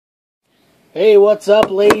Hey, what's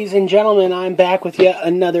up, ladies and gentlemen? I'm back with yet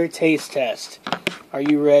another taste test. Are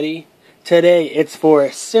you ready? Today, it's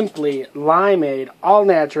for Simply Limeade, all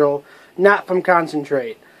natural, not from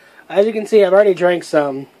concentrate. As you can see, I've already drank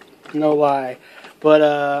some, no lie, but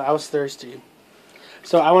I was thirsty.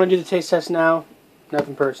 So I want to do the taste test now,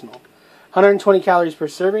 nothing personal. 120 calories per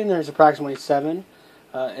serving, there's approximately 7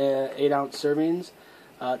 8-ounce servings.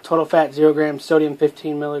 Total fat 0 grams, sodium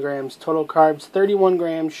 15 milligrams, total carbs 31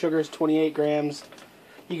 grams, sugars 28 grams.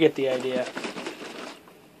 You get the idea.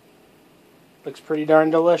 Looks pretty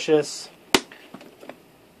darn delicious.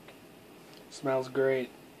 Smells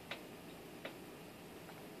great.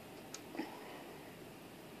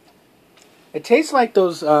 It tastes like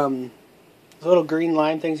those little green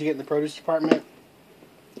lime things you get in the produce department.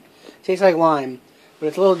 It tastes like lime, but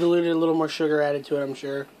it's a little diluted, a little more sugar added to it, I'm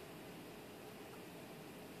sure.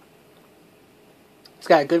 It's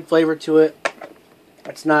got a good flavor to it.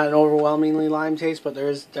 It's not an overwhelmingly lime taste, but there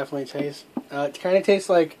is definitely taste. It kind of tastes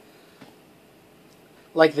like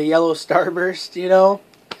the yellow Starburst, you know.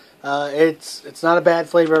 It's not a bad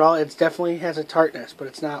flavor at all. It definitely has a tartness, but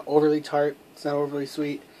it's not overly tart. It's not overly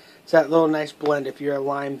sweet. It's that little nice blend. If you're a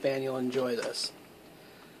lime fan, you'll enjoy this.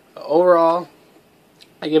 Overall,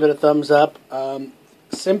 I give it a thumbs up.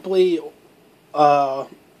 Simply,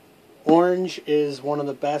 orange is one of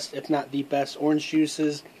the best, if not the best, orange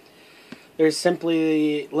juices. There's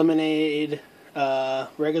Simply Lemonade,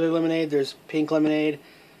 regular lemonade. There's pink lemonade.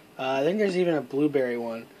 I think there's even a blueberry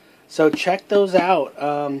one. So check those out.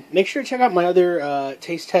 Make sure to check out my other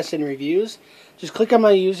taste tests and reviews. Just click on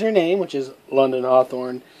my username, which is London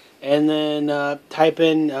Hawthorne, and then type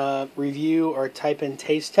in review or type in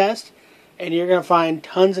taste test, and you're going to find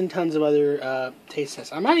tons and tons of other taste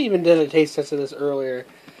tests. I might even did a taste test of this earlier.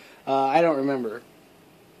 I don't remember.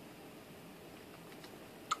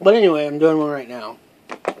 But anyway, I'm doing one right now.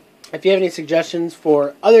 If you have any suggestions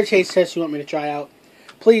for other taste tests you want me to try out,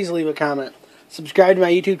 please leave a comment. Subscribe to my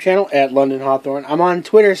YouTube channel at London Hawthorne. I'm on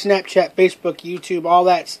Twitter, Snapchat, Facebook, YouTube, all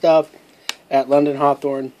that stuff at London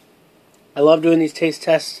Hawthorne. I love doing these taste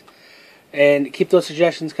tests, and keep those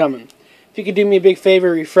suggestions coming. If you could do me a big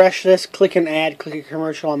favor, refresh this, click an ad, click a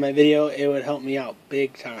commercial on my video. It would help me out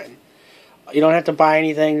big time. You don't have to buy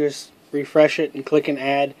anything, just refresh it and click an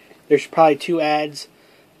ad. There's probably 2 ads.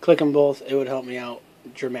 Click them both. It would help me out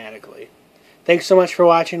dramatically. Thanks so much for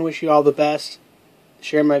watching. Wish you all the best.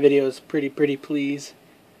 Share my videos pretty please.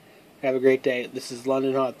 Have a great day. This is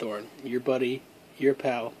London Hawthorne, your buddy, your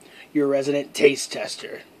pal, your resident taste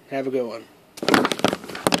tester. Have a good one.